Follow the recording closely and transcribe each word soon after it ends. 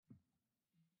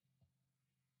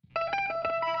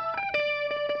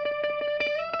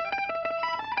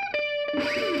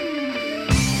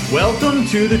Welcome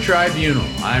to the Tribunal.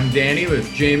 I'm Danny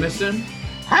with Jameson.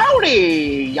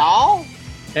 Howdy, y'all.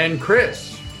 And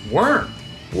Chris Worm.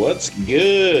 What's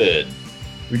good?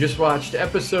 We just watched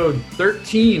episode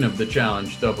 13 of the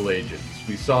Challenge Double Agents.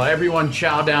 We saw everyone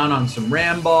chow down on some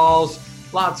ram balls,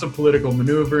 lots of political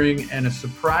maneuvering, and a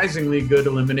surprisingly good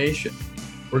elimination.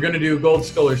 We're going to do Gold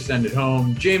Skull or Send It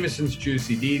Home, Jameson's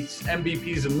Juicy Deets,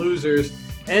 MVPs and Losers,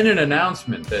 and an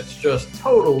announcement that's just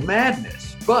total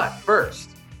madness. But first,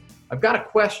 I've got a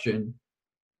question.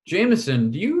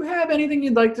 Jameson, do you have anything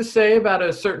you'd like to say about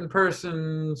a certain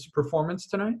person's performance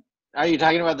tonight? Are you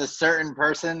talking about the certain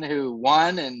person who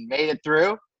won and made it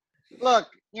through? Look,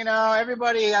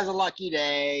 everybody has a lucky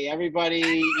day.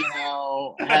 Everybody,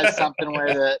 has something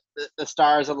where the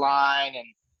stars align. And,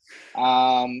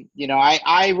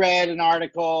 I read an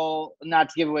article, not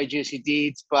to give away juicy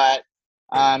deets, but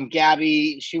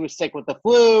Gabby, she was sick with the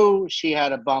flu. She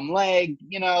had a bum leg.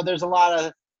 There's a lot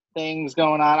of things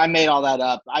going on. I made all that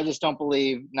up. I just don't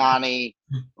believe Nany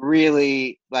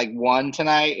really won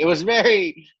tonight. It was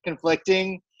very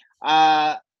conflicting.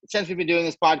 Since we've been doing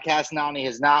this podcast, Nany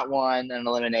has not won an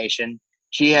elimination.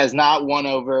 She has not won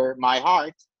over my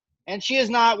heart, and she has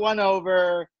not won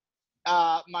over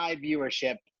my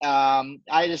viewership.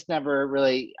 I just never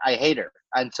really, I hate her,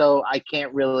 and so I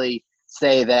can't really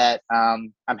say that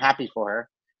I'm happy for her.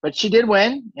 But she did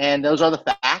win, and those are the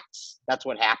facts. That's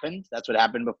what happened. That's what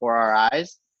happened before our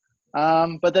eyes.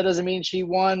 But that doesn't mean she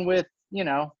won with,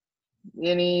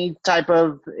 any type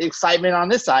of excitement on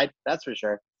this side. That's for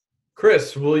sure.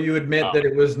 Chris, will you admit that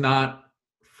it was not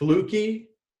fluky?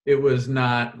 It was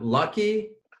not lucky?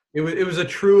 It was a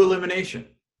true elimination.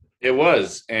 It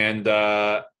was. And,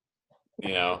 I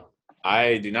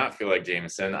do not feel like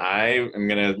Jameson. I am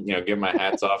going to, give my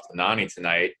hats off to Nany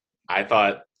tonight. I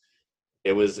thought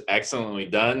it was excellently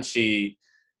done.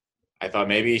 I thought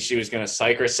maybe she was going to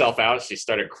psych herself out. She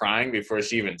started crying before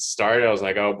she even started. I was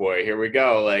like, oh boy, here we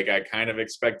go. I kind of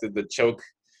expected the choke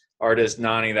artist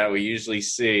Nany that we usually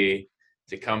see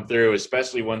to come through,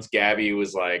 especially once Gabby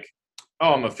was like,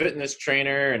 oh, I'm a fitness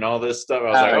trainer and all this stuff.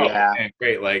 I was yeah. Man,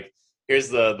 great. Here's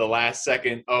the last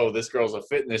second, oh, this girl's a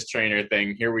fitness trainer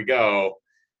thing. Here we go.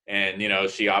 And,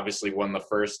 she obviously won the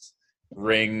first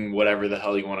ring, whatever the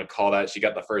hell you want to call that. She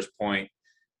got the first point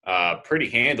pretty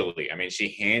handily. I mean, she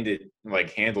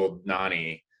handled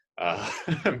Nany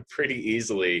pretty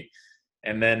easily.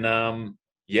 And then,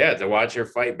 to watch her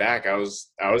fight back, I was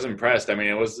impressed. I mean,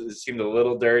 it seemed a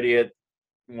little dirty at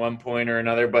one point or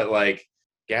another, but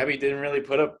Gabby didn't really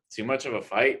put up too much of a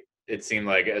fight. It seemed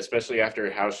like, especially after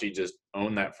how she just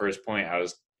owned that first point, I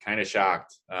was kind of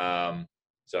shocked.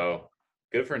 So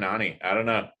good for Nany. I don't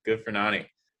know. Good for Nany.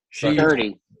 She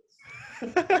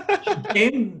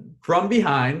came from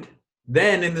behind.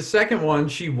 Then in the second one,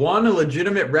 she won a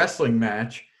legitimate wrestling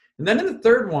match. And then in the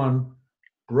third one,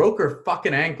 broke her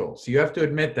fucking ankle. So you have to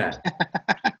admit that.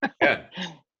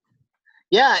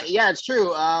 Yeah. Yeah, it's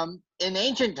true. In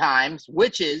ancient times,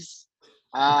 witches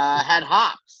had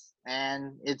hops.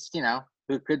 And it's,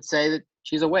 who could say that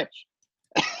she's a witch?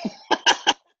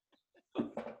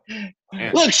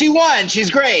 Look, she won.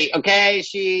 She's great, okay?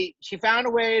 She found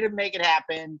a way to make it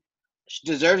happen. She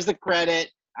deserves the credit.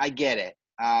 I get it.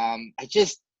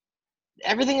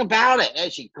 Everything about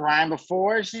it. She cried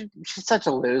before. She's such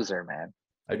a loser, man.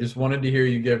 I just wanted to hear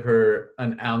you give her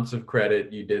an ounce of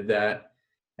credit. You did that.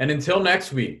 And until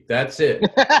next week, that's it.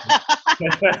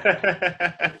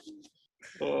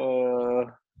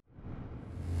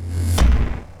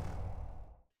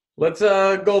 Let's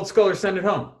Gold Skull or Send It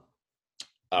Home.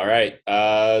 All right.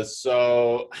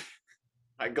 So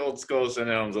my Gold Skull Send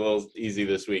It Home's a little easy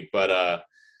this week, but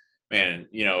man,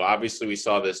 obviously we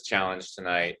saw this challenge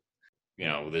tonight,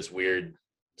 this weird,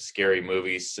 scary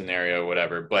movie scenario,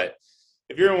 whatever. But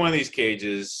if you're in one of these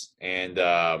cages and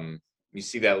you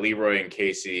see that Leroy and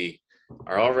Casey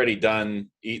are already done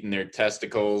eating their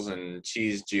testicles and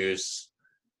cheese juice,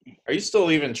 are you still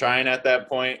even trying at that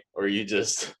point, or you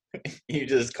just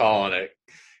calling it?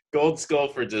 Gold Skull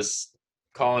for just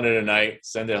calling it a night.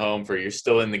 Send it home for you're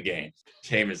still in the game.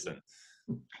 Jameson.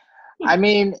 I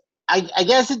mean, I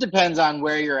guess it depends on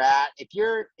where you're at. If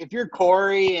you're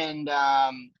Corey and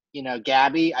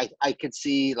Gabby, I could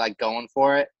see going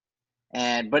for it.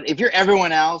 But if you're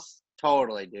everyone else,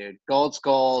 totally, dude. Gold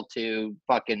Skull to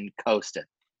fucking coast it.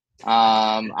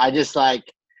 I just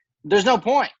there's no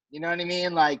point. You know what I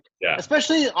mean?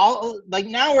 Especially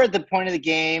now we're at the point of the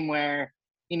game where,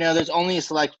 there's only a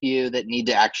select few that need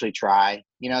to actually try.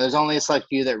 There's only a select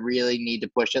few that really need to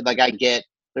push it. I get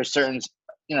there's certain,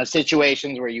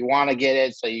 situations where you want to get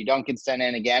it so you don't get sent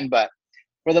in again. But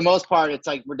for the most part, it's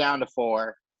we're down to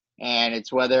 4. and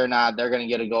it's whether or not they're going to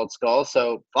get a gold skull.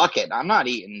 So fuck it, I'm not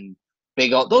eating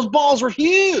big old. Those balls were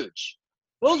huge.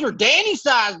 Those were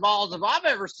Danny-sized balls if I've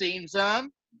ever seen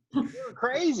some. They were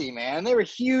crazy, man. They were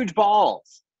huge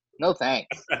balls. No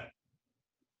thanks.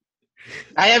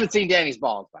 I haven't seen Danny's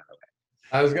balls, by the way.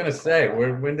 I was gonna say,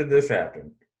 when did this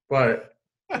happen? But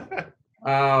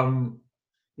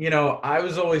you know, I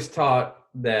was always taught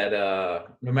that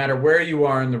no matter where you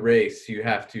are in the race, you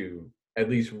have to at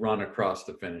least run across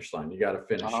the finish line. You got to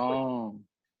finish. Oh.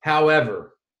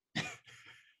 However,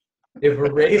 if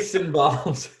a race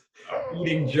involves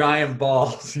eating giant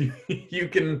balls, you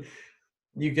can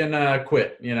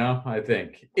quit. You know, I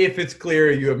think if it's clear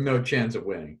you have no chance of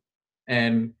winning,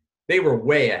 and they were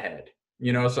way ahead.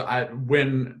 You know, so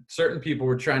when certain people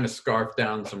were trying to scarf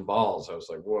down some balls, I was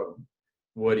like,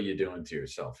 what are you doing to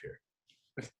yourself here?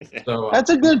 So that's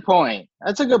a good point.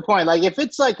 That's a good point. Like if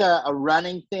it's like a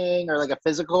running thing or like a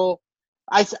physical,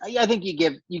 I think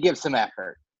you give some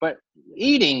effort. But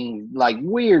eating like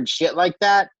weird shit like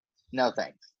that, no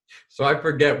thanks. So I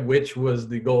forget which was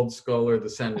the gold skull or the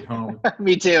send it home.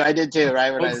 Me too. I did too.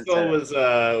 Right. Gold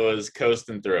skull was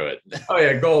coasting through it. Oh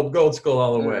yeah, gold skull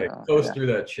all the way. Coast through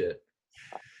that shit.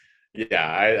 Yeah,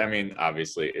 I mean,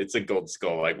 obviously, it's a gold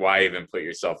skull. Like, why even put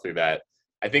yourself through that?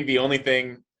 I think the only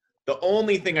thing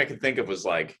I could think of was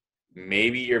like,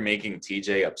 maybe you're making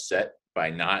TJ upset by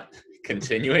not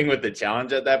continuing with the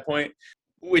challenge at that point,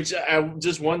 which I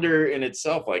just wonder in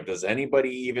itself, like, does anybody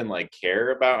even like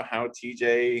care about how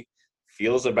TJ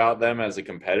feels about them as a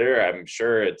competitor? I'm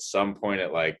sure at some point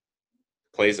it like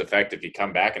plays effect if you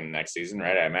come back in the next season,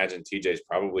 right? I imagine TJ's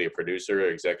probably a producer or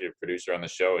executive producer on the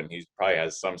show, and he probably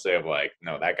has some say of like,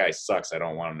 no, that guy sucks. I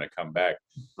don't want him to come back.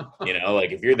 You know,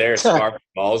 like if you're there scarfing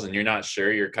balls and you're not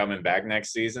sure you're coming back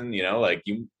next season, you know, like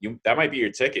you that might be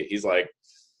your ticket. He's like,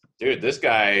 dude, this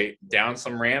guy down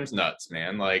some Rams nuts,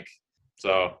 man. Like,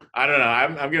 so I don't know.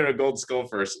 I'm giving a gold skull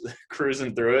for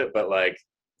cruising through it, but like,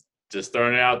 just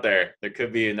throwing it out there. There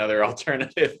could be another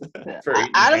alternative.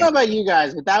 I don't know about you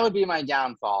guys, but that would be my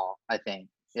downfall, I think,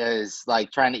 is like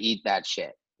trying to eat that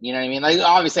shit. You know what I mean? Like,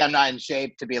 obviously, I'm not in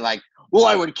shape to be like, well,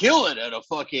 I would kill it at a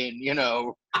fucking, you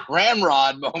know,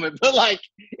 ramrod moment. But like,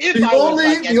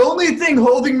 the only thing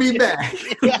holding me back.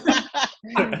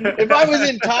 If I was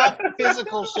in top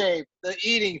physical shape, the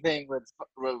eating thing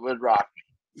would rock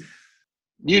me.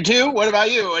 You too? What about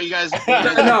you? What are you guys?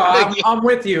 No, I'm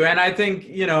with you. And I think,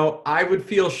 you know, I would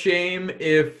feel shame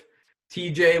if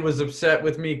TJ was upset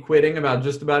with me quitting about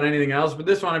just about anything else. But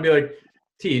this one, I'd be like,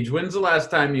 Tej, when's the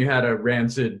last time you had a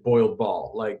rancid boiled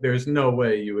ball? Like, there's no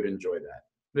way you would enjoy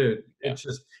that. It's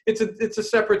just, it's a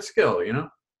separate skill, you know?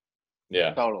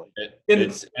 Yeah. Totally. In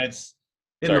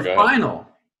the final,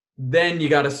 then you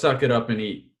got to suck it up and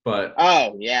eat. But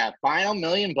oh, yeah. Final $1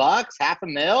 million,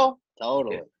 $500,000?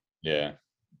 Totally. Yeah.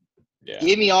 Yeah.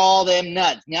 Give me all them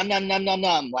nuts. Num, num, num, num,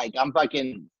 num. Like, I'm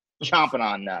fucking chomping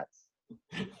on nuts.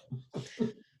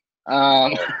 All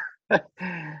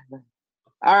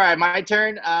right, my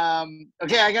turn.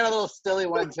 Okay, I got a little silly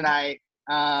one tonight.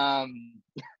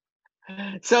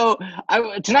 So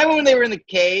tonight when they were in the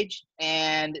cage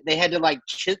and they had to like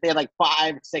they had like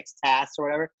 5, 6 tasks or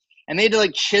whatever, and they had to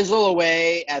like chisel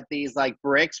away at these like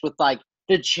bricks with like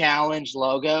the challenge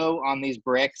logo on these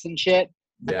bricks and shit.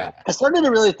 Yeah. I started to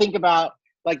really think about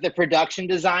like the production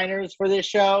designers for this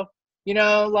show, you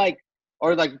know, like,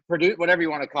 or like produce, whatever you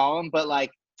want to call them. But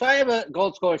like, so I have a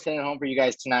gold skull sent home for you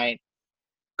guys tonight.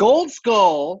 Gold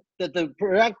skull that the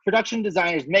production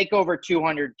designers make over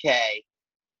 200K,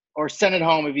 or send it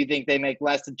home if you think they make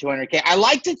less than 200K. I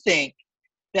like to think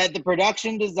that the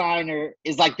production designer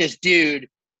is like this dude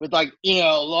with like, you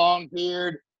know, long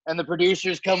beard, and the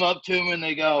producers come up to him and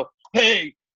they go,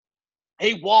 hey,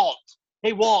 Walt,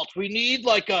 we need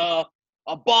like a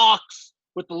box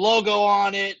with the logo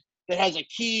on it that has a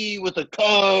key with a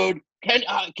code. Can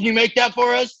you make that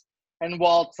for us? And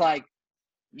Walt's like,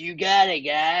 you got it,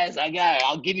 guys. I got it.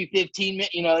 I'll give you 15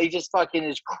 minutes. You know, he just fucking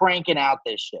is cranking out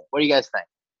this shit. What do you guys think?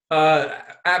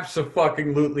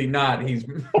 Absolutely not.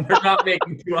 They're not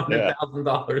making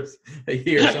 $200,000 a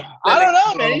year. So I don't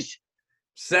know, man.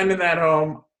 Sending that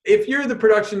home. If you're the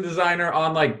production designer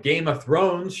on like Game of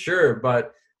Thrones, sure,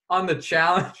 but on the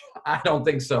challenge, I don't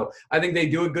think so. I think they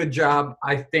do a good job.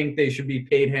 I think they should be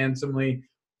paid handsomely,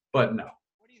 but no.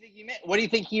 What do you think what do you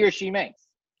think he or she makes?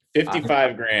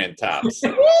 $55,000 tops.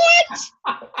 What?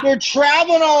 They're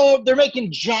traveling all over. They're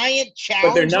making giant challenge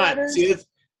but they're not. letters. See,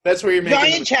 that's where you're making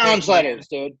giant challenge letters,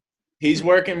 dude. He's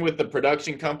working with the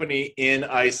production company in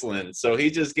Iceland, so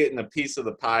he's just getting a piece of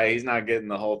the pie. He's not getting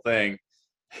the whole thing.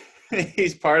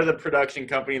 He's part of the production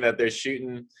company that they're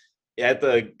shooting at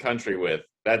the country with.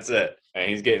 That's it. And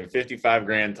he's getting 55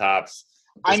 grand tops.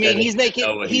 I This guy mean, doesn't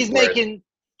know what he's worth.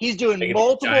 he's doing Making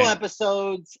multiple giant-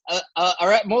 episodes,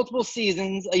 or at multiple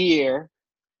seasons a year.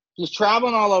 He's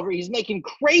traveling all over. He's making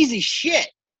crazy shit.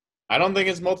 I don't think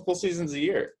it's multiple seasons a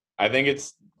year. I think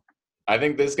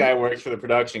this guy works for the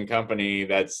production company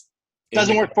that's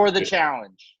Doesn't work for the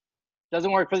challenge.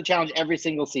 Doesn't work for the challenge every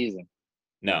single season.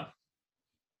 No.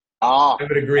 Oh, I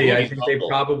would agree. I He's think they local.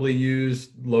 probably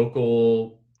used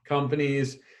local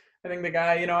companies. I think the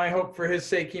guy, I hope for his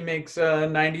sake he makes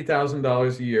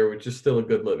 $90,000 a year, which is still a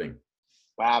good living.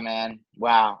 wow, man.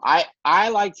 Wow. I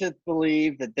like to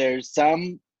believe that there's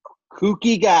some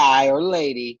kooky guy or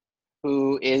lady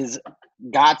who is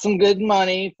got some good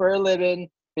money for a living,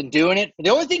 been doing it. The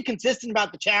only thing consistent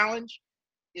about the challenge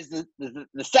is the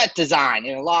set design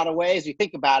in a lot of ways. You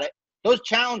think about it, those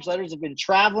challenge letters have been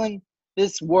traveling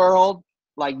this world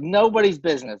like nobody's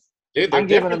business. Dude, they're I'm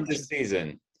giving different them this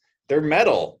season. They're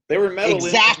metal. They were metal.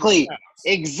 exactly.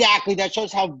 That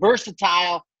shows how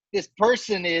versatile this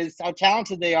person is, how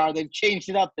talented they are. They've changed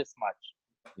it up this much.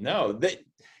 No,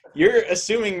 you're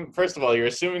assuming, first of all,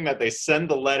 that they send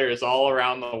the letters all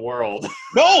around the world.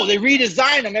 No, they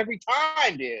redesign them every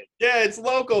time, dude. Yeah, it's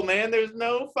local, man. There's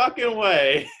no fucking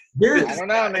way. I don't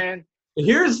know, man. We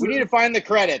need to find the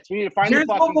credits. We need to find the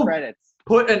fucking credits.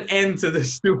 Put an end to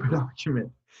this stupid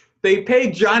argument. They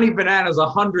paid Johnny Bananas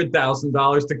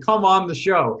 $100,000 to come on the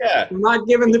show. Yeah. They're not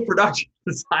giving the production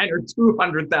designer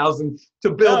 $200,000 to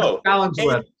build a challenge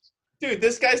letter. Dude,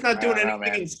 this guy's not doing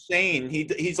anything insane.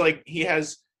 He's like, he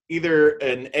has either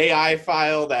an AI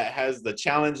file that has the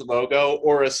challenge logo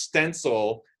or a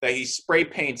stencil that he spray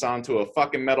paints onto a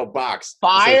fucking metal box.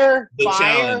 Fire.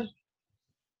 Challenge.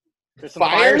 There's some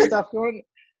fire stuff going.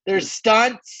 There's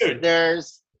stunts. Dude.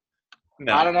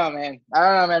 No. I don't know, man.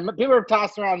 People are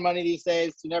tossing around money these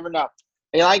days. You never know.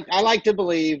 I like to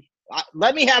believe.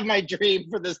 Let me have my dream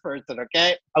for this person,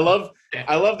 okay? I love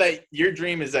that your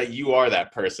dream is that you are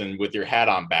that person with your hat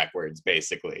on backwards,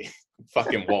 basically.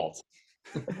 Fucking Walt.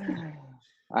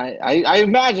 I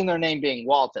imagine their name being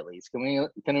Walt at least. Can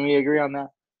we agree on that?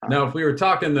 Now, if we were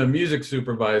talking the music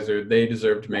supervisor, they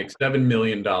deserve to make $7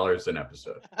 million an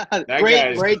episode.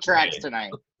 Great tracks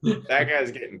tonight. That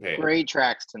guy's getting paid. Great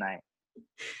tracks tonight.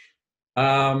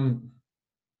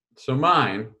 So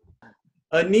mine,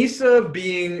 Aneesa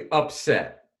being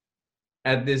upset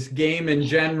at this game in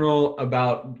general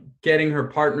about getting her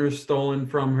partner stolen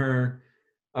from her,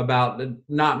 about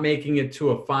not making it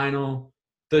to a final.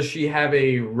 Does she have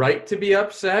a right to be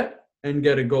upset and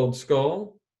get a gold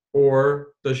skull, or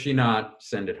does she not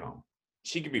send it home?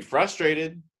 She could be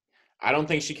frustrated. I don't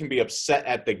think she can be upset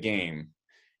at the game.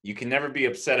 You can never be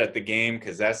upset at the game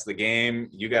because that's the game.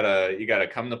 You gotta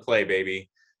come to play, baby.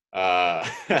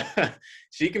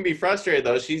 She can be frustrated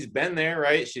though. She's been there,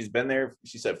 right? She's been there.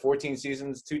 She said 14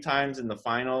 seasons, 2 times in the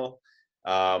final.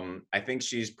 I think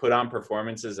she's put on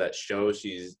performances that show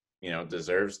she's,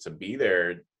 deserves to be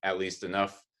there at least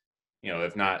enough,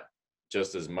 if not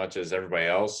just as much as everybody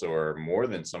else or more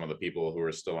than some of the people who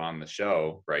are still on the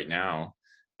show right now.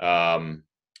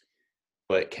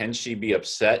 But can she be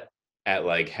upset at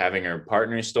like having her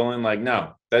partner stolen? Like,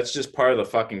 no, that's just part of the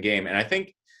fucking game. And I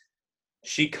think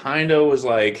she kind of was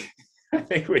like, I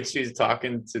think when she's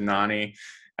talking to Nany,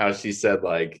 how she said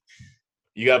like,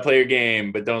 you got to play your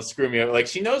game, but don't screw me up. Like,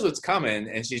 she knows what's coming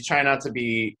and she's trying not to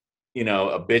be,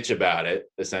 a bitch about it.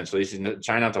 Essentially. She's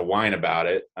trying not to whine about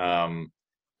it.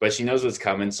 But she knows what's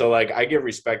coming. So like, I give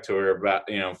respect to her about,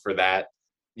 for that.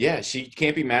 Yeah. She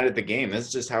can't be mad at the game. This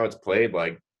is just how it's played.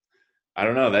 Like, I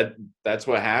don't know, that's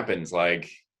what happens. Like,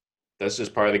 that's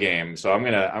just part of the game. So I'm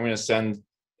gonna send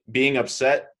being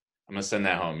upset. I'm gonna send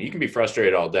that home. You can be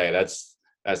frustrated all day.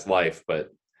 That's life.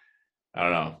 But I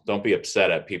don't know. Don't be upset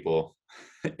at people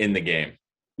in the game.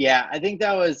 Yeah, I think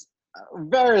that was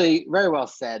very, very well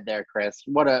said there, Chris.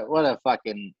 What a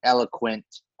fucking eloquent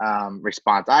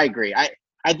response. I agree.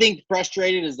 I think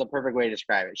frustrated is the perfect way to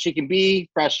describe it. She can be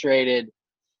frustrated,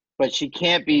 but she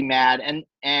can't be mad.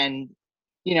 And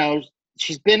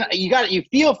she's been, you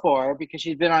feel for her because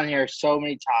she's been on here so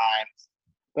many times,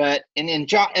 but and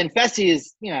Fessy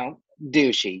is,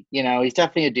 douchey, he's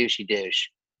definitely a douchey douche,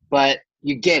 but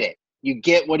you get it. You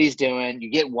get what he's doing. You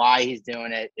get why he's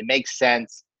doing it. It makes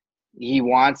sense. He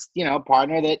wants, a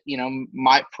partner that,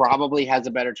 might probably has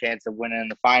a better chance of winning in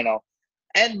the final.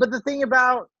 But the thing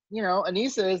about,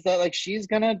 Aneesa is that like, she's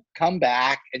going to come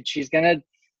back and she's going to,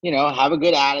 have a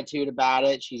good attitude about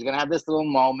it. She's going to have this little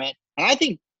moment. And I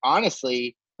think,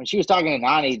 honestly, when she was talking to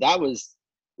Nany, that was,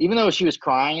 even though she was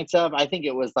crying and stuff, I think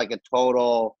it was like a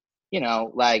total,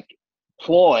 like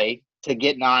ploy to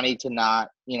get Nany to not,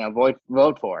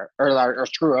 vote for her or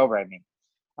screw her over. I mean,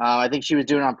 I think she was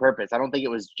doing it on purpose. I don't think it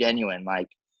was genuine. Like,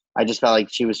 I just felt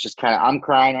like she was just kind of, I'm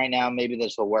crying right now. Maybe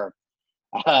this will work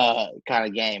kind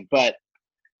of game. But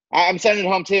I'm sending it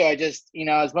home too. I just,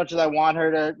 as much as I want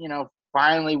her to,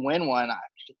 finally win one,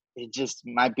 it just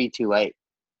might be too late.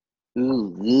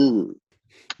 Ooh.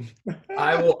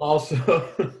 I will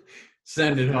also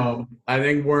send it home. I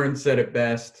think Warren said it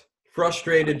best.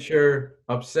 Frustrated, sure.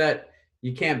 Upset,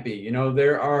 you can't be.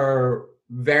 There are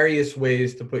various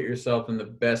ways to put yourself in the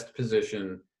best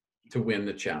position to win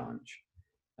the challenge.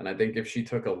 And I think if she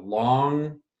took a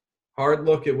long, hard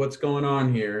look at what's going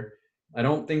on here, I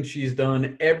don't think she's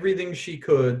done everything she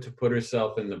could to put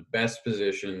herself in the best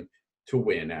position to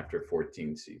win after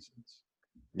 14 seasons.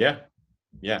 Yeah.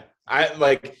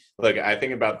 I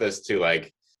think about this too.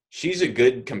 Like, she's a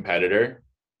good competitor.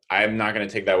 I'm not going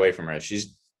to take that away from her.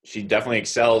 She definitely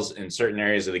excels in certain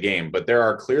areas of the game, but there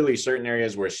are clearly certain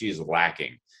areas where she's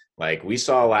lacking. Like we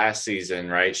saw last season,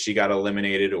 right? She got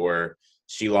eliminated, or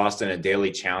she lost in a daily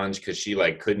challenge because she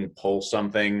couldn't pull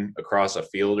something across a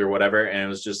field or whatever. And it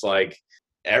was just like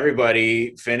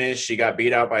everybody finished. She got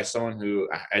beat out by someone who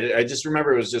I just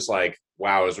remember it was just like,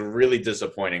 wow, it was a really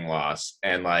disappointing loss.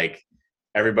 And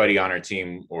everybody on her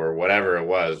team or whatever it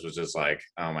was just like,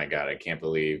 oh my God, I can't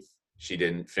believe she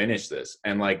didn't finish this.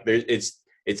 And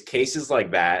it's cases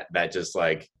like that just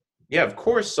yeah, of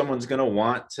course someone's going to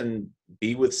want to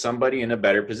be with somebody in a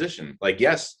better position.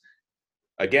 Yes,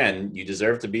 again, you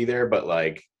deserve to be there,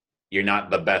 but you're not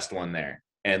the best one there.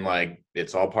 And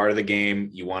it's all part of the game.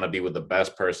 You want to be with the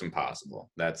best person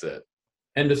possible. That's it.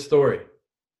 End of story.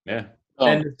 Yeah.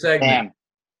 End of segment. Damn.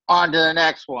 On to the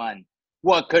next one.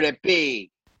 What could it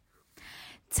be?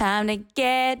 Time to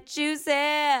get juicy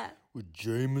with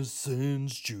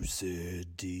Jameson's Juicy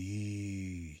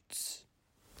Deeds.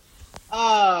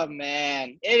 Oh,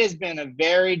 man. It has been a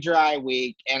very dry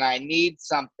week, and I need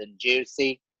something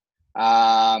juicy.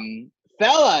 Fellas,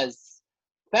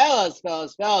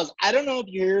 I don't know if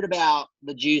you heard about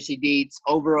the Juicy Deeds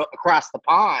across the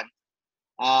pond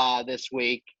this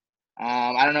week.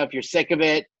 I don't know if you're sick of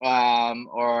it,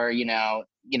 or,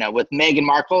 with Meghan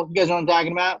Markle. You guys know what I'm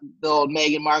talking about? The old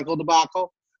Meghan Markle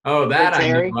debacle. Oh, that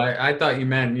I knew. I thought you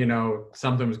meant,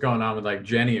 something was going on with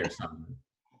Jenny or something.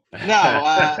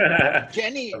 No,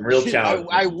 Jenny. Real challenge.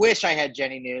 I wish I had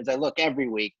Jenny news. I look every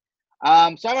week.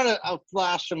 So I'll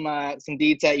flash some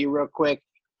deets at you real quick.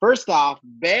 First off,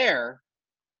 Bear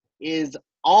is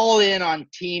all in on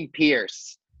Team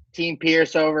Pierce. Team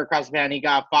Pierce over across the pond. He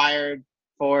got fired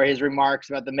for his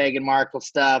remarks about the Meghan Markle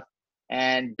stuff.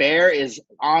 And Bear is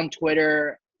on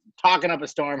Twitter talking up a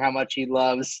storm how much he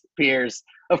loves Pierce.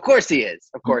 Of course he is.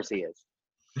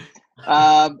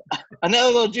 Another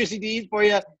little juicy deed for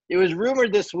you. It was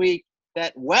rumored this week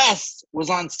that Wes was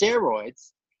on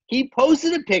steroids. He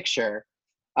posted a picture.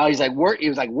 He was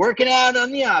working out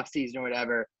on the off season or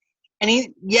whatever. And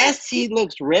he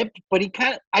looks ripped, but he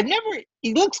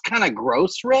looks kind of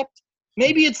gross ripped.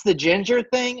 Maybe it's the ginger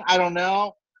thing. I don't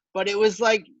know. But it was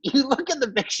you look at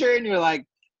the picture and you're like,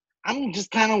 I'm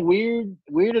just kind of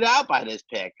weirded out by this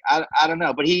pic. I don't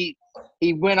know. But he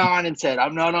went on and said,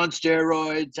 I'm not on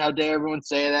steroids. How dare everyone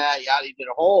say that? Yeah, he did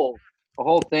a whole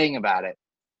thing about it.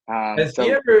 Has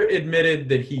he ever admitted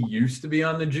that he used to be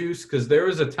on the juice? Because there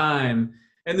was a time,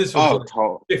 and this was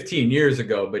 15 years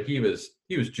ago, but he was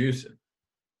juicing.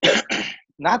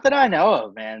 Not that I know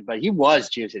of, man, but he was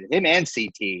juicing. Him and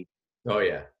CT. Oh,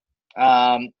 yeah.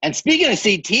 And speaking of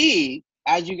CT,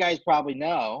 as you guys probably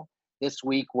know, this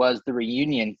week was the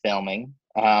reunion filming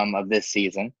of this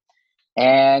season.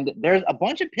 And there's a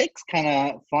bunch of pics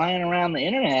kind of flying around the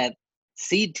internet.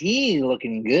 CT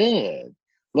looking good.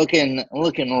 Looking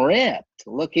ripped,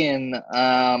 looking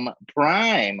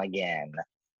prime again.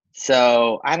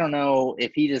 So I don't know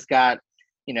if he just got,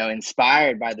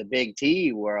 inspired by the Big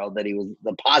T world the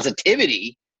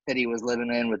positivity that he was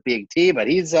living in with Big T, but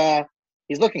he's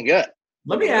looking good.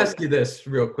 Let me ask you this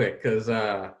real quick, because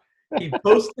he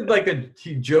posted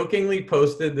he jokingly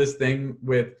posted this thing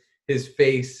with his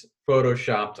face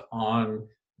photoshopped on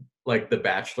the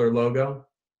Bachelor logo.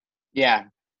 Yeah.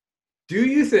 Do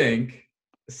you think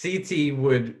CT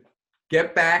would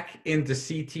get back into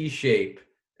CT shape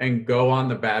and go on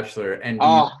The Bachelor, and do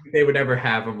you think they would ever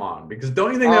have him on? Because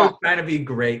don't you think that would kind of be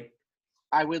great?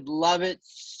 I would love it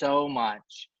so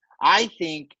much. I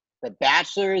think The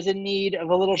Bachelor is in need of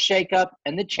a little shakeup,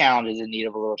 and The Challenge is in need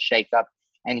of a little shakeup.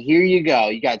 And here you go.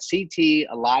 You got CT.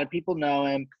 A lot of people know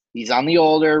him. He's on the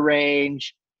older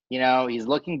range. He's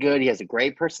looking good. He has a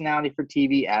great personality for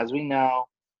TV, as we know.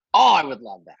 Oh, I would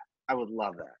love that. I would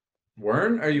love that.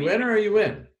 Wern, are you in or are you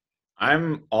in?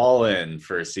 I'm all in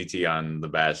for CT on The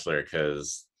Bachelor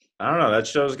because I don't know. That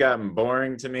show's gotten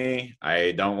boring to me.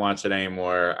 I don't watch it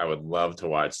anymore. I would love to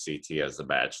watch CT as The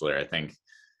Bachelor. I think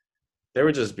there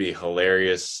would just be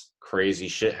hilarious, crazy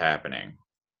shit happening.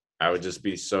 I would just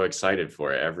be so excited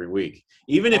for it every week.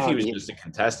 Even if he was just a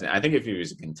contestant. I think if he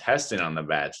was a contestant on The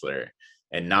Bachelor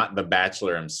and not The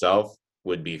Bachelor himself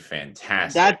would be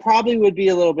fantastic. That probably would be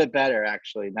a little bit better,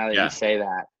 actually, now that Yeah. you say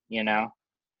that, you know?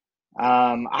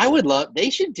 I would love, they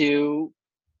should do,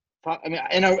 I mean,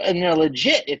 and they're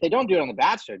legit, if they don't do it on The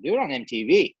Bachelor, do it on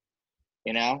MTV,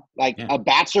 you know? Like Yeah. a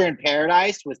Bachelor in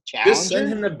Paradise with Just send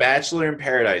Challenger. him The Bachelor in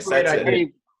Paradise. Great That's idea.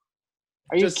 it.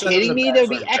 Are you Just send him kidding The me? That would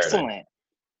be Bachelor in Paradise. excellent.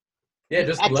 Yeah,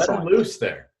 just let him Excellent. loose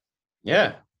there.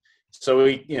 Yeah. So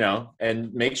we,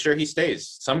 and make sure he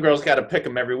stays. Some girls got to pick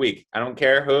him every week. I don't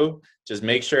care who. Just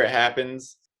make sure it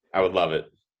happens. I would love it.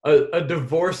 A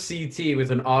divorce CT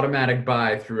with an automatic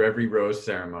buy through every rose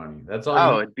ceremony. That's all.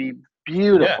 Oh, it'd be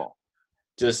beautiful.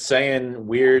 Just saying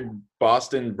weird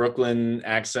Boston, Brooklyn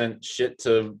accent shit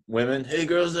to women. Hey,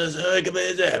 girls, that's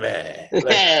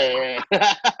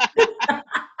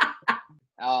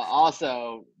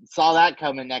Also, saw that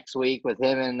coming next week with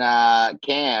him and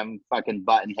Cam fucking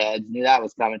button heads. Knew that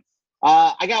was coming.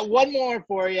 I got one more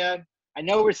for you. I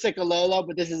know we're sick of Lola,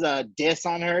 but this is a diss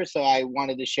on her, so I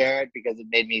wanted to share it because it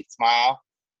made me smile.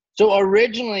 So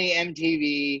originally,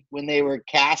 MTV, when they were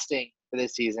casting for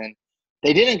this season,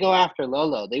 they didn't go after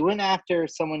Lolo. They went after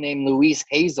someone named Louise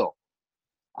Hazel,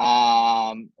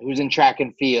 who's in track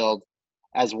and field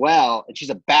as well. And she's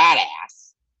a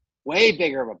badass, way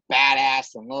bigger of a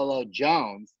badass than Lolo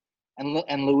Jones.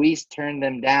 And Louise turned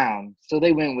them down. So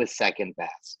they went with second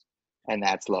best. And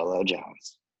that's Lolo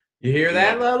Jones. You hear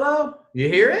that, Lolo? You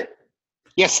hear it?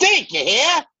 You stink, you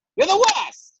hear? You're the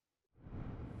West.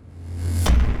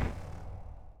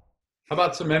 How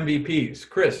about some MVPs?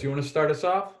 Chris, you want to start us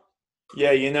off?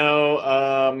 Yeah,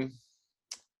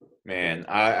 man,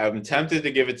 I'm tempted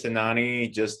to give it to Nani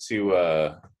just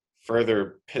to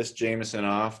further piss Jameson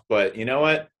off. But you know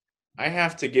what? I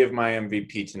have to give my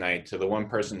MVP tonight to the one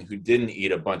person who didn't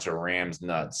eat a bunch of Rams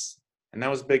nuts, and that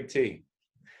was Big T.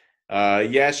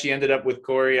 Yeah, she ended up with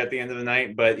Corey at the end of the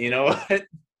night, but you know what?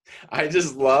 I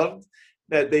just loved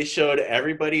that they showed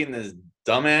everybody in this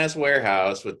dumbass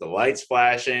warehouse with the lights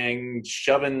flashing,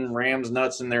 shoving Rams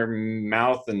nuts in their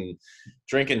mouth and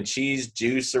drinking cheese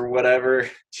juice or whatever,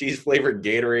 cheese-flavored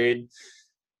Gatorade.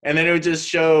 And then it would just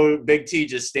show Big T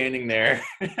just standing there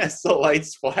as the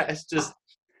lights flash, just,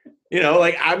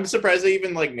 I'm surprised they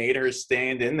even, made her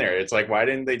stand in there. It's like, why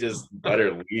didn't they just let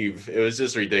her leave? It was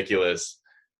just ridiculous.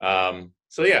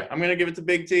 So, yeah, I'm going to give it to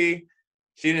Big T.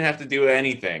 She didn't have to do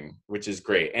anything, which is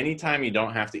great. Anytime you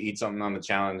don't have to eat something on the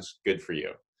challenge, good for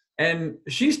you. And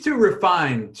she's too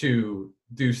refined to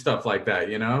do stuff like that,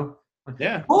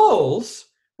 Yeah. Bowls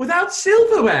without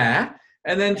silverware.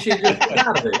 And then she just got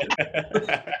out of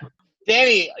it.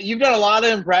 Danny, you've done a lot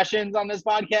of impressions on this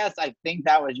podcast. I think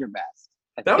that was your best.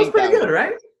 That was pretty good,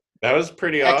 right? That was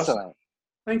pretty awesome. Excellent.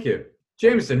 Thank you.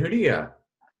 Jameson, who do you got?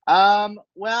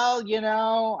 Well,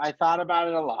 I thought about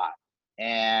it a lot.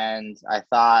 And I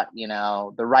thought,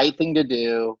 the right thing to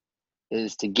do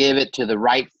is to give it to the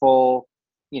rightful,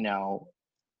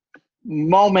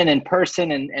 moment and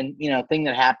person and thing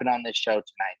that happened on this show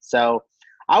tonight. So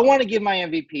I want to give my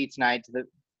MVP tonight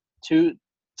to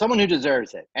someone who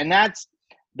deserves it. And that's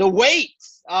the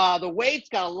Waits. The Waits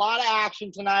got a lot of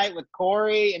action tonight with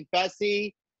Corey and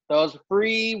Fessy. Those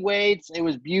free weights. It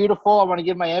was beautiful. I want to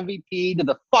give my MVP to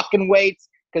the fucking Waits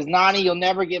because, Nani, you'll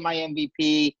never get my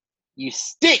MVP. You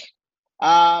stink.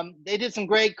 They did some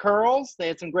great curls. They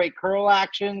had some great curl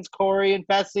actions, Corey and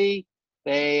Fessy.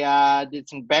 They did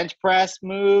some bench press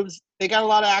moves. They got a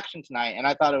lot of action tonight, and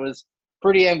I thought it was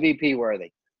pretty MVP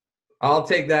worthy. I'll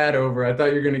take that over. I thought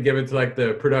you were going to give it to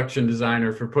the production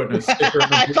designer for putting a sticker on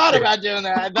the I thought about doing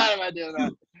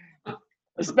that.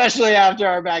 Especially after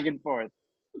our back and forth.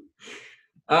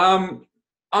 I'm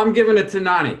giving it to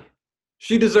Nani.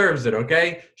 She deserves it,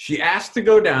 okay? She asked to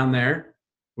go down there,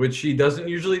 which she doesn't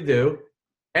usually do.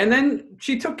 And then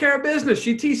she took care of business.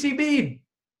 She TCB'd.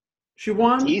 She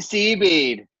won.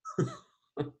 TCB'd.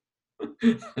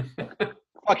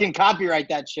 Fucking copyright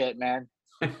that shit, man.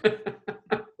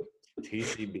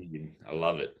 TCB. I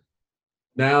love it.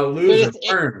 Now, loser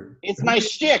burn. It's my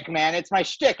shtick, man. It's my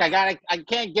shtick. I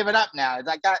can't give it up now.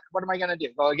 What am I gonna do?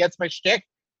 Go against my shtick?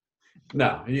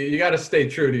 No, you got to stay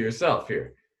true to yourself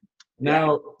here.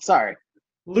 Now, sorry.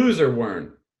 Loser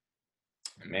Wern.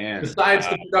 Man. Besides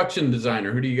the production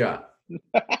designer, who do you got?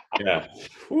 Yeah.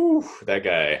 Whew, that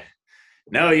guy.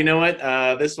 No, you know what?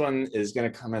 This one is going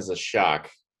to come as a shock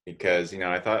because,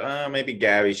 I thought, maybe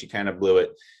Gabby, she kind of blew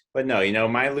it. But no,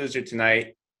 my loser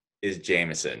tonight is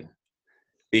Jameson.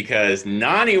 Because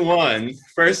Nany won,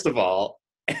 first of all,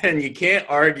 and you can't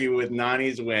argue with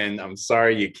Nany's win. I'm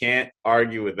sorry, you can't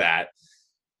argue with that.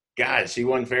 God, she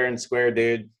won fair and square,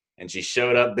 dude, and she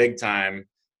showed up big time.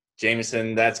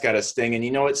 Jameson, that's got to sting. And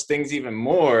you know what stings even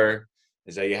more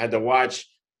is that you had to watch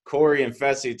Corey and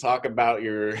Fessy talk about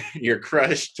your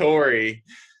crush, Tori.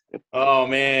 Oh,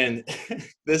 man.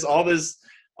 all this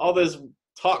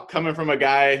talk coming from a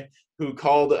guy who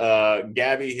called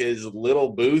Gabby his little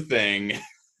boo thing.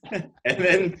 And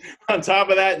then on top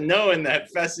of that, knowing that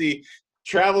Fessy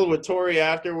traveled with Tori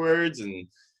afterwards and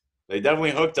they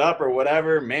definitely hooked up or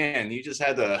whatever, man, you just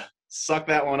had to suck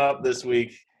that one up this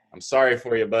week. I'm sorry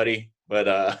for you, buddy,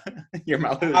 but you're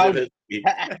my loser this week.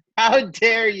 How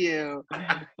dare you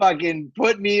fucking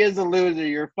put me as a loser?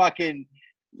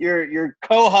 You're your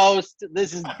co-host.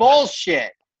 This is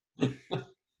bullshit.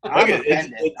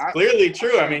 It's clearly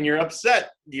true. I mean, you're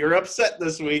upset. You're upset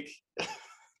this week.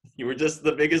 You were just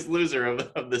the biggest loser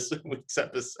of this week's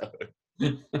episode.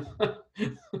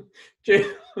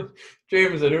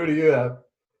 Jameson, who do you have?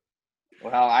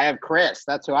 Well, I have Chris.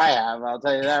 That's who I have. I'll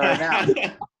tell you that right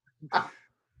now.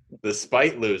 The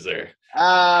spite loser.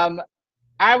 I'm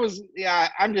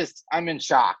in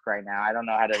shock right now. I don't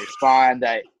know how to respond.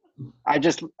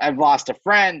 I've lost a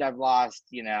friend. I've lost,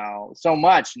 so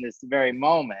much in this very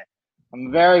moment. I'm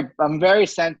very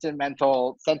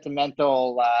sentimental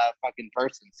fucking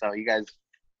person. So you guys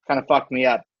kind of fucked me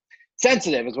up.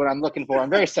 Sensitive is what I'm looking for. I'm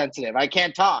very sensitive. I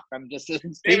can't talk. I'm just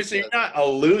David, so you're not a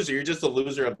loser. You're just a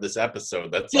loser of this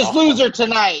episode. That's just all. Loser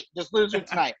tonight. Just loser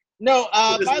tonight. No,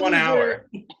 just 1 hour.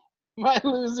 My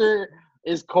loser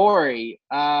is Corey.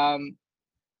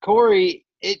 Corey,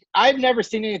 I've never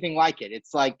seen anything like it.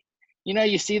 It's like,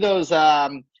 you see those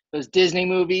Disney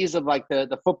movies of like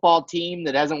the football team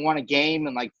that hasn't won a game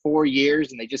in like 4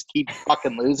 years and they just keep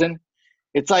fucking losing.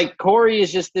 It's like Corey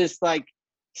is just this like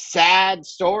sad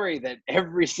story that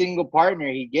every single partner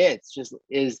he gets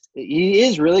he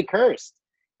is really cursed.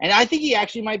 And I think he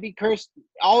actually might be cursed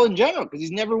all in general because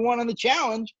he's never won on the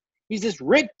challenge. He's this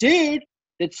ripped dude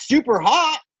that's super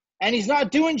hot and he's not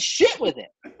doing shit with it.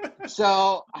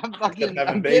 So I'm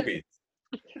having babies.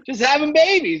 Just having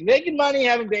babies, making money,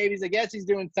 having babies. I guess he's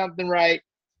doing something right.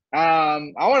 I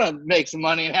want to make some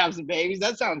money and have some babies.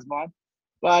 That sounds fun.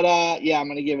 But I'm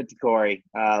going to give it to Corey.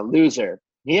 Loser.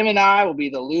 Him and I will be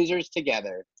the losers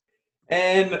together.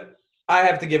 And I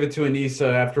have to give it to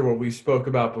Aneesa after what we spoke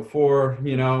about before.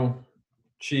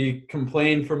 She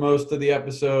complained for most of the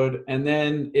episode, and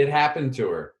then it happened to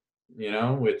her,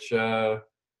 which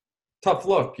tough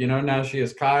look. Now she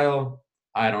has Kyle.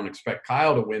 I don't expect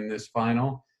Kyle to win this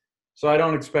final, so I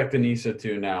don't expect Aneesa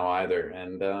to now either.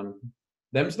 And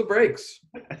them's the breaks.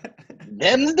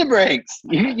 Them's the breaks.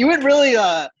 You went really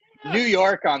New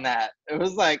York on that. It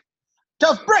was like,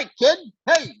 tough break, kid.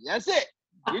 Hey, that's it.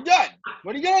 You're done.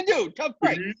 What are you going to do? Tough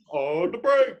break. All the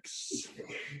breaks.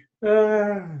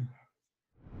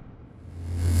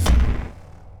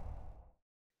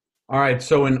 All right,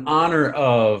 so in honor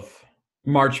of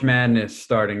March Madness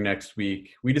starting next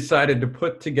week, we decided to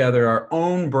put together our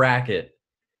own bracket.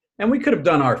 And we could have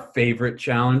done our favorite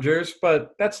challengers,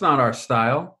 but that's not our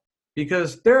style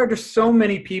because there are just so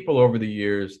many people over the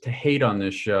years to hate on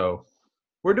this show.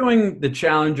 We're doing the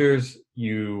challengers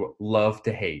you love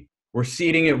to hate. We're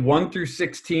seeding it 1 through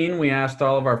 16. We asked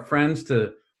all of our friends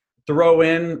to throw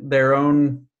in their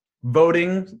own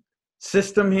voting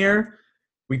system here.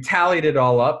 We tallied it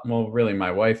all up. Well, really, my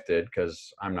wife did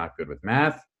because I'm not good with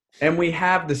math. And we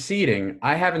have the seating.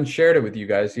 I haven't shared it with you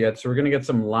guys yet, so we're going to get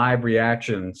some live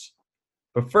reactions.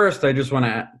 But first, I just want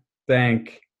to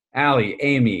thank Allie,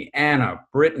 Amy, Anna,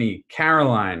 Brittany,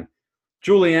 Caroline,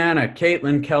 Juliana,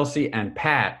 Caitlin, Kelsey, and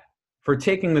Pat for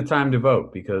taking the time to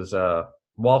vote because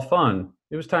while fun,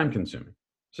 it was time-consuming.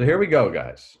 So here we go,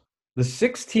 guys. The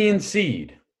 16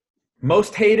 seed,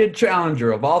 most hated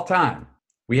challenger of all time.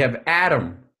 We have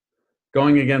Adam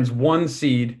going against 1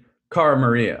 seed, Cara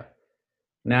Maria.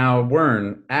 Now,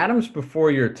 Wern, Adam's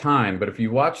before your time, but if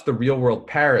you watch The Real World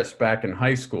Paris back in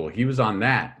high school, he was on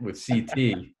that with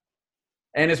CT.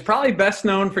 And is probably best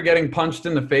known for getting punched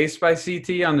in the face by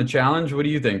CT on the challenge. What do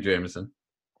you think, Jameson?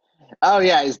 Oh,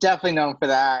 yeah, he's definitely known for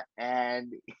that.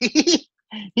 And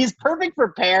he's perfect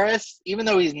for Paris, even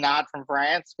though he's not from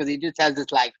France, because he just has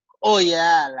this, like, oh,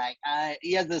 yeah, like,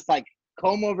 he has this, like,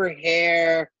 comb-over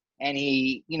hair, and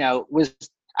he, was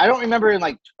 – I don't remember him,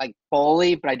 like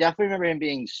Foley, but I definitely remember him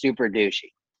being super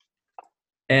douchey.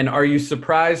 And are you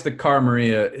surprised that Cara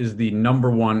Maria is the number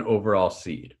 1 overall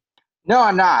seed? No,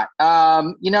 I'm not.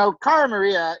 Cara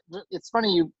Maria, it's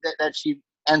funny that she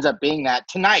ends up being that.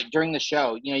 Tonight during the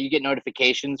show, you get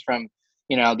notifications from,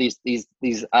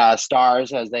 these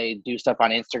stars as they do stuff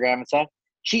on Instagram and stuff.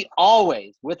 She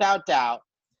always, without doubt,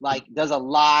 like does a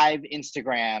live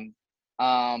Instagram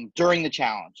during the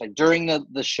challenge, like during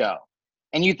the show.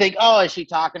 And you think, oh, is she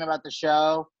talking about the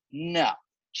show? No,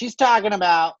 she's talking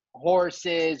about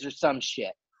horses or some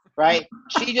shit, right?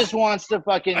 She just wants to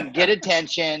fucking get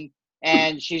attention.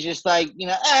 And she's just like,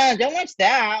 don't watch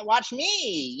that. Watch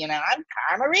me. I'm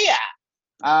Cara Maria.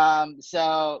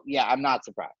 So, yeah, I'm not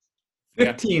surprised.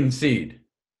 15 seed.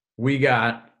 We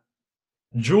got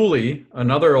Julie,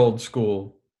 another old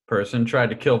school person,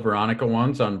 tried to kill Veronica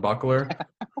once on Buckler.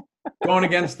 Going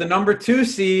against the number 2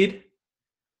 seed,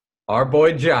 our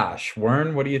boy Josh.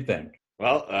 Wern, what do you think?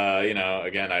 Well,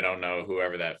 again, I don't know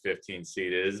whoever that 15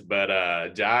 seed is,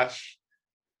 but Josh,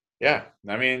 yeah,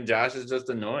 I mean, Josh is just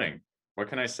annoying. What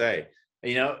can I say?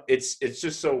 It's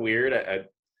just so weird. I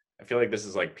feel like this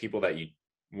is like people that you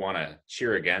want to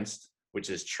cheer against, which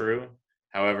is true.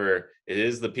 However, it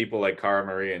is the people like Cara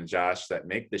Maria and Josh that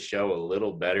make the show a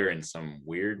little better in some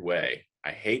weird way.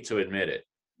 I hate to admit it.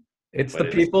 It's the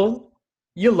people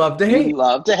you love to hate. You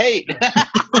love to hate.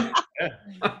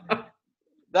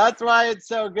 That's why it's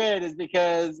so good, is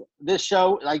because this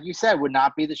show, like you said, would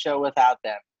not be the show without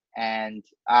them. And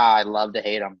I love to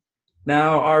hate them.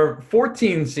 Now, our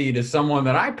 14 seed is someone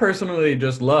that I personally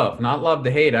just love. Not love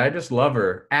to hate. I just love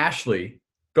her. Ashley,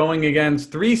 going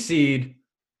against 3 seed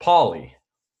Paulie.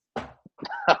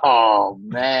 Oh,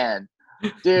 man.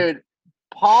 Dude,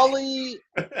 Paulie,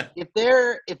 if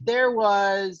there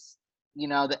was, the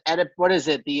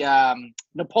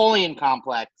Napoleon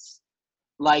complex,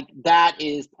 like, that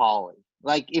is Paulie.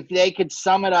 Like, if they could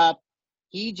sum it up,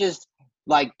 he just,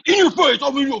 like, in your face,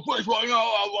 I'm in your face right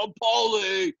now, I'm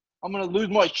Paulie. I'm going to lose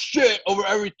my shit over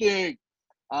everything.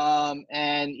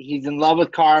 And he's in love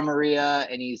with Cara Maria,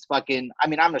 and he's fucking,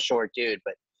 I'm a short dude,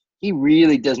 but he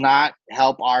really does not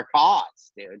help our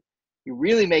cause, dude. He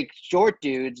really makes short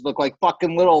dudes look like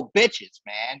fucking little bitches,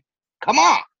 man. Come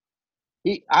on.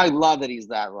 I love that he's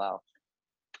that low.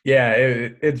 Yeah,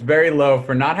 it's very low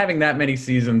for not having that many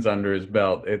seasons under his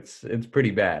belt. It's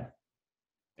pretty bad.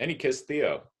 And he kissed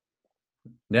Theo.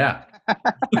 Yeah.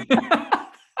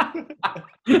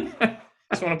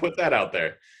 Just want to put that out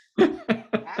there.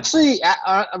 Actually,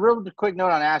 a real quick note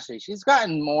on Ashley. She's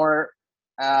gotten more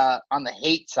on the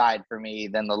hate side for me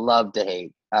than the love to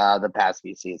hate the past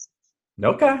few seasons.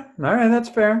 Okay. All right, that's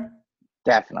fair.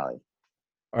 Definitely.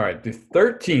 All right, the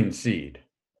 13 seed.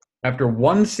 After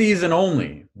 1 season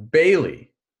only,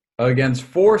 Bailey against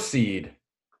 4 seed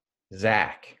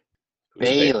Zach.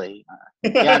 Bailey.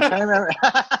 Yeah, I'm trying to remember.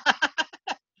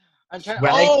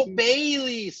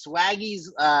 Bailey.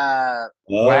 Swaggy's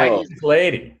Swaggy's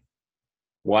lady.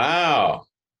 Wow.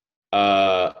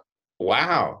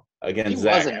 Wow. Against She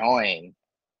Zach. was annoying.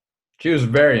 She was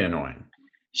very annoying.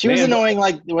 She was annoying,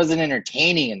 like it wasn't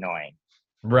entertaining annoying.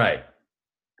 Right.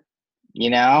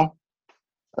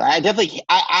 I definitely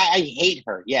I hate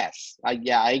her. Yes.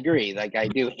 I agree. Like, I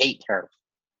do hate her.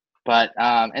 But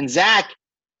and Zach,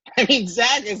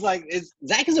 Zach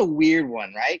is a weird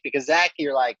one, right? Because Zach,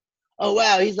 you're like, oh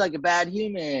wow, he's like a bad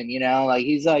human, like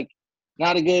he's like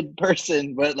not a good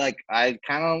person, but like I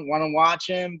kind of want to watch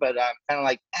him, but I'm kind of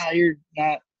like, you're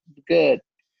not good.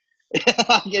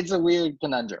 It's a weird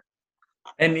conundrum.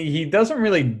 And he doesn't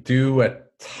really do a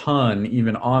ton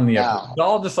even on the episode. No. It's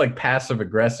all just like passive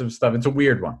aggressive stuff. It's a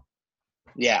weird one.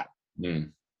 Yeah.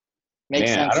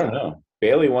 Makes sense. I don't know.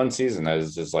 Bailey 1 season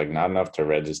is just like not enough to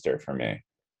register for me.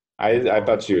 I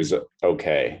thought she was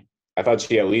okay. I thought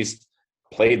she at least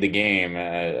played the game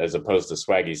as opposed to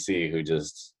Swaggy C, who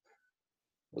just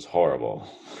was horrible.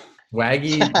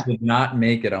 Swaggy did not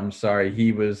make it. I'm sorry.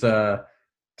 He was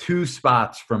 2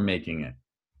 spots from making it.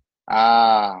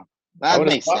 That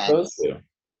makes sense. Those two.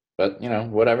 But,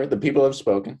 whatever. The people have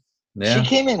spoken. Yeah. She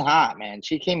came in hot, man.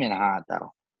 She came in hot,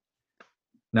 though.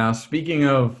 Now, speaking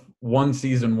of 1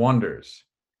 season wonders,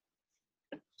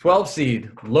 12 seed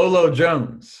Lolo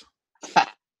Jones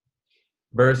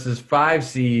versus 5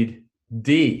 seed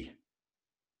D.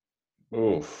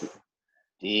 Oof.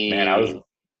 D. Man, I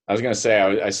was gonna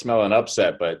say I smell an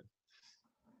upset, but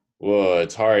whoa,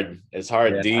 it's hard. It's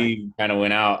hard. Yeah. D kind of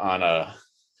went out on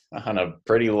a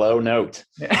pretty low note.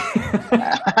 It's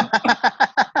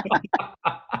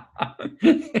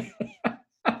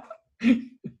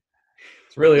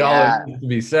really all that needs to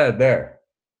be said there.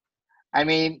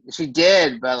 She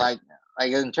did, but like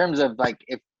in terms of like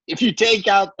if you take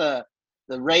out the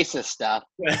racist stuff,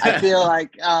 I feel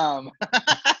like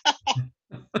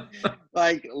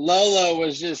like Lola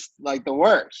was just like the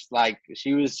worst. Like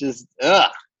she was just ugh.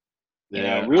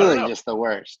 Yeah, I don't really know. just the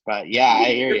worst. But yeah, I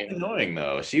hear Really you. annoying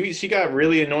though. She got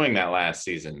really annoying that last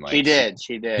season. Like She did.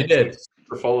 He She did. was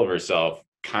super full of herself.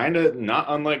 Kind of not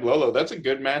unlike Lolo. That's a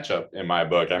good matchup in my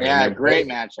book. I mean, Yeah, they're great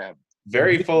both matchup.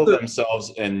 very full of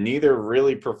themselves, and neither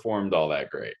really performed all that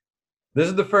great. This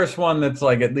is the first one that's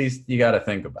like at least you got to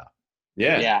think about.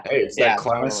 Yeah. Yeah. Hey, it's Yeah, that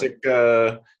classic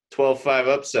 12-5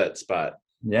 upset spot.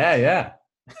 Yeah, yeah.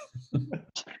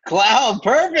 Cloud,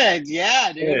 perfect.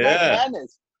 Yeah, dude. Yeah. March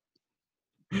Madness.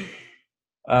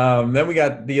 Then we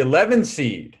got the 11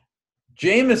 seed,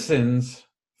 Jameson's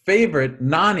favorite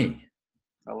Nani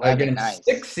 11, against nice.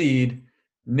 6 seed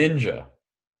Ninja.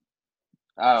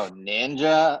 Oh,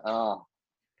 Ninja. Oh,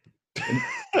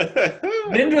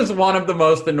 Ninja's one of the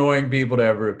most annoying people to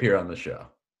ever appear on the show.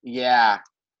 yeah.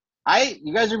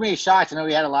 You guys are being shocked. I know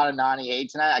we had a lot of Nani hate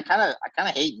tonight. I kind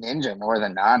of hate Ninja more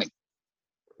than Nani.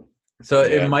 So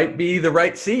Yeah. it might be the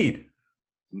right seed.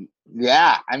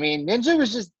 Yeah, I mean, Ninja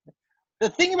was just the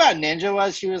thing about Ninja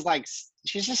was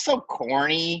she's just so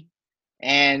corny,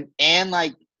 and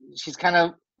like she's kind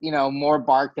of more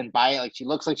bark than bite. Like she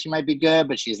looks like she might be good,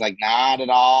 but she's like not at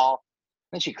all.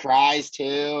 Then she cries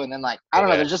too, and then like I don't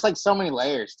know. Yeah. There's just like so many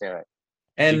layers to it.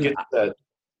 She And gets that.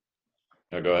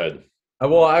 Oh, go ahead.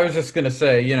 well, I was just gonna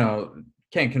say,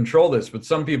 can't control this, but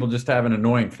some people just have an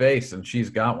annoying face, and she's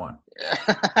got one.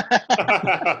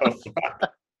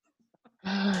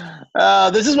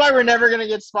 This is why we're never gonna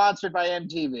get sponsored by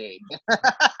MTV.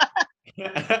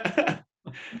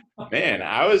 Man,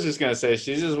 I was just gonna say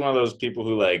she's just one of those people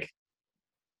who like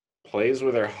plays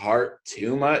with her heart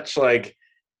too much. Like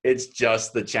it's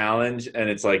just the challenge, and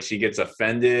it's like she gets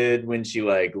offended when she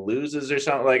like loses or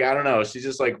something. Like I don't know, she's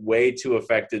just like way too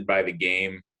affected by the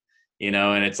game,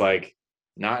 and it's like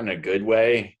not in a good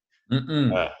way.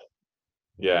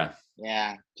 Yeah.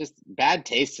 Yeah, just bad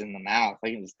taste in the mouth. I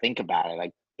can just think about it,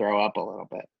 like throw up a little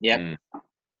bit. Yep. Mm.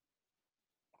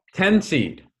 10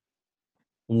 seed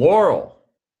Laurel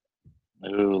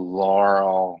Ooh,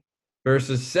 Laurel.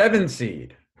 versus 7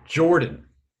 seed Jordan.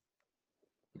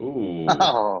 Ooh.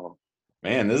 Oh,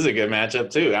 Man, this is a good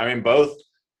matchup too. I mean, both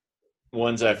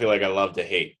ones I feel like I love to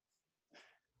hate.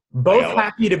 Both I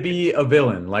happy to be a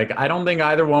villain. Like I don't think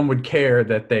either one would care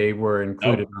that they were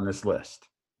included on this list.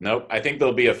 Nope. I think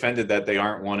they'll be offended that they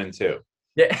aren't 1 and 2.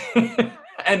 Yeah.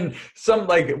 And some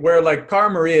like where like Cara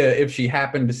Maria, if she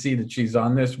happened to see that she's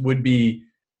on this, would be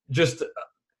just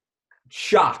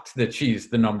shocked that she's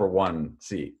the number 1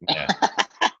 seed. Yeah.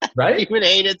 Right? he would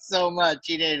hate it so much.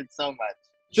 He'd hate it so much.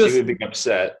 Just She would be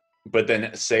upset, but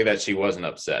then say that she wasn't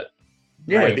upset.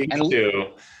 yeah, I think too.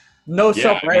 no Yeah,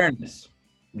 self-awareness.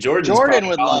 Jordan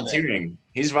would love it. volunteering.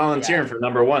 He's volunteering for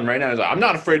number 1 right now. He's like, I'm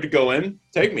not afraid to go in.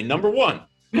 Take me, number 1.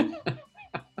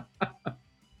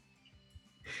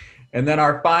 And then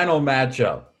our final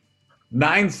matchup,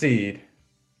 9 seed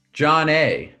John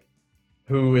A,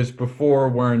 who is before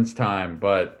Wern's time,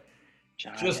 but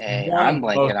John just A. one I'm of the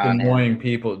most blanking on him. annoying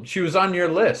people. She was on your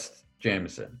list,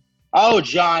 Jameson. Oh,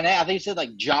 John A. I think you said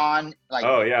like John. Like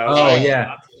Oh yeah. Oh A.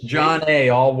 yeah, John A,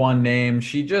 all one name.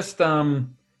 She just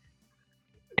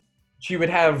she would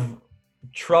have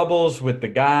troubles with the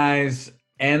guys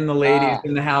and the ladies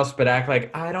in the house, but act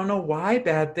like I don't know why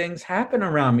bad things happen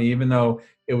around me, even though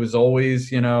it was always,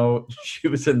 she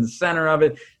was in the center of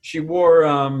it. She wore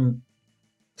very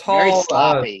tall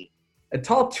sloppy.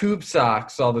 tall tube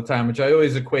socks all the time, which I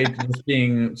always equate to just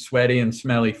being sweaty and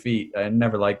smelly feet. I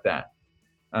never liked that.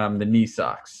 The knee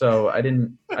socks. So I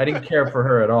didn't care for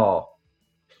her at all.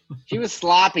 She was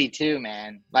sloppy too,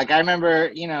 man. Like I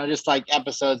remember, just like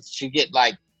episodes, she'd get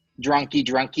like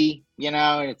drunky,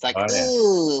 and it's like, Oh, yeah.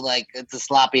 ooh, like it's a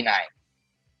sloppy night.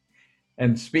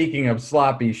 And speaking of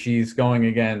sloppy, she's going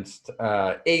against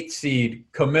 8 seed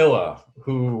Camilla,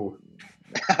 who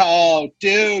Oh,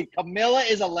 dude, Camilla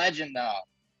is a legend though.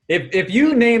 if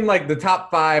you name like the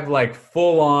top 5 like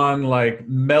full on like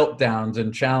meltdowns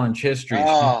in challenge history, she's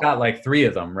got like 3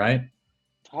 of them, right?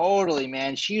 Totally,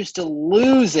 man. She used to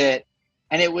lose it,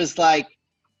 and it was like,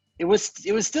 it was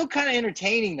still kind of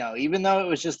entertaining though, even though it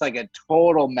was just like a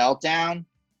total meltdown.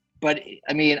 But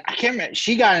I mean, I can't remember.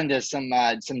 She got into some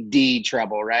D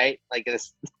trouble, right? Like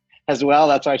this as well.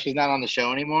 That's why she's not on the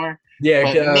show anymore. Yeah,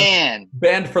 But man,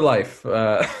 banned for life.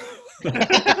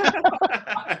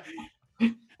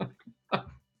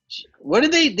 what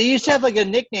did they used to have like a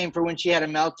nickname for when she had a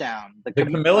meltdown? The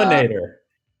Camillinator.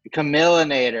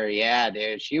 Camillinator, yeah,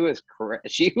 dude. She was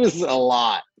a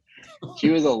lot. She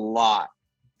was a lot.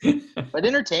 But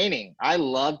entertaining. I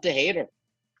love to hate her.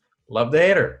 Love to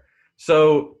hate her.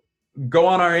 So go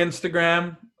on our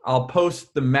Instagram. I'll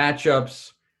post the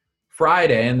matchups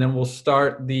Friday, and then we'll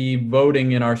start the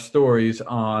voting in our stories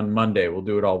on Monday. We'll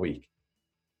do it all week.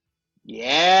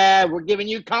 Yeah, we're giving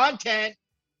you content.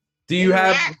 Do you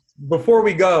have, before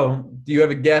we go, do you have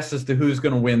a guess as to who's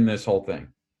going to win this whole thing?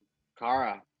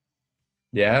 Cara.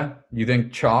 Yeah? You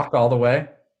think chalk all the way?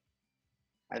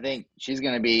 I think she's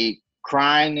going to be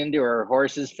crying into her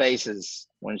horse's faces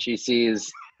when she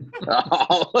sees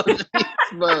all of these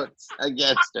votes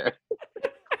against her.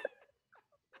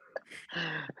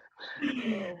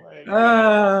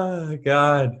 Oh,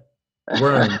 God.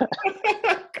 Worm.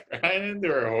 Crying into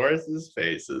her horses'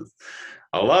 faces.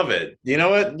 I love it. You know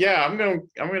what? Yeah, I'm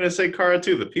gonna say Cara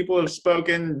too. The people have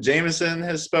spoken. Jameson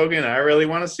has spoken. I really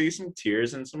want to see some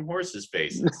tears in some horses'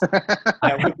 faces.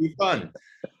 That would be fun.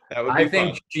 That would be I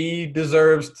think fun. she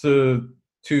deserves to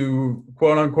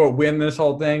quote unquote win this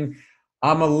whole thing.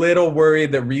 I'm a little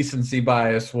worried that recency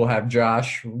bias will have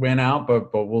Josh win out,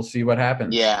 but we'll see what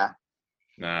happens. Yeah.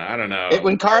 Nah, I don't know.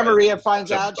 When Cara Maria finds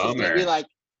Such a out, she's going to bummer. be like,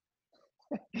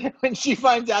 when she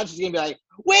finds out, she's going to be like,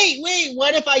 wait,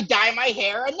 what if I dye my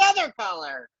hair another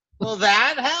color? Will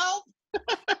that help?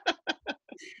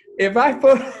 If I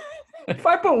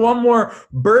put one more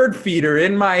bird feeder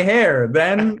in my hair,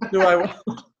 then do I?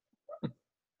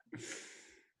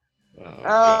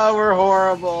 Oh, we're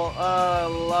horrible. Oh, I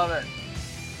love it.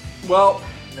 Well,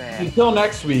 Man. until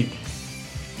next week,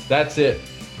 that's it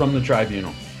from the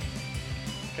tribunal.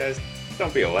 Guys,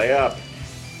 don't be a layup.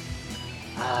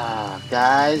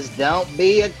 Guys, don't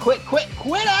be a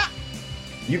quitter.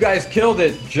 You guys killed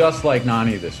it just like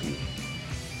Nani this week.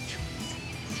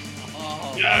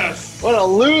 Oh, Yes. what a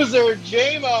loser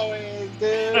JMO is,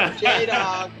 dude.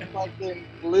 J-Dog, fucking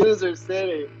loser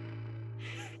city.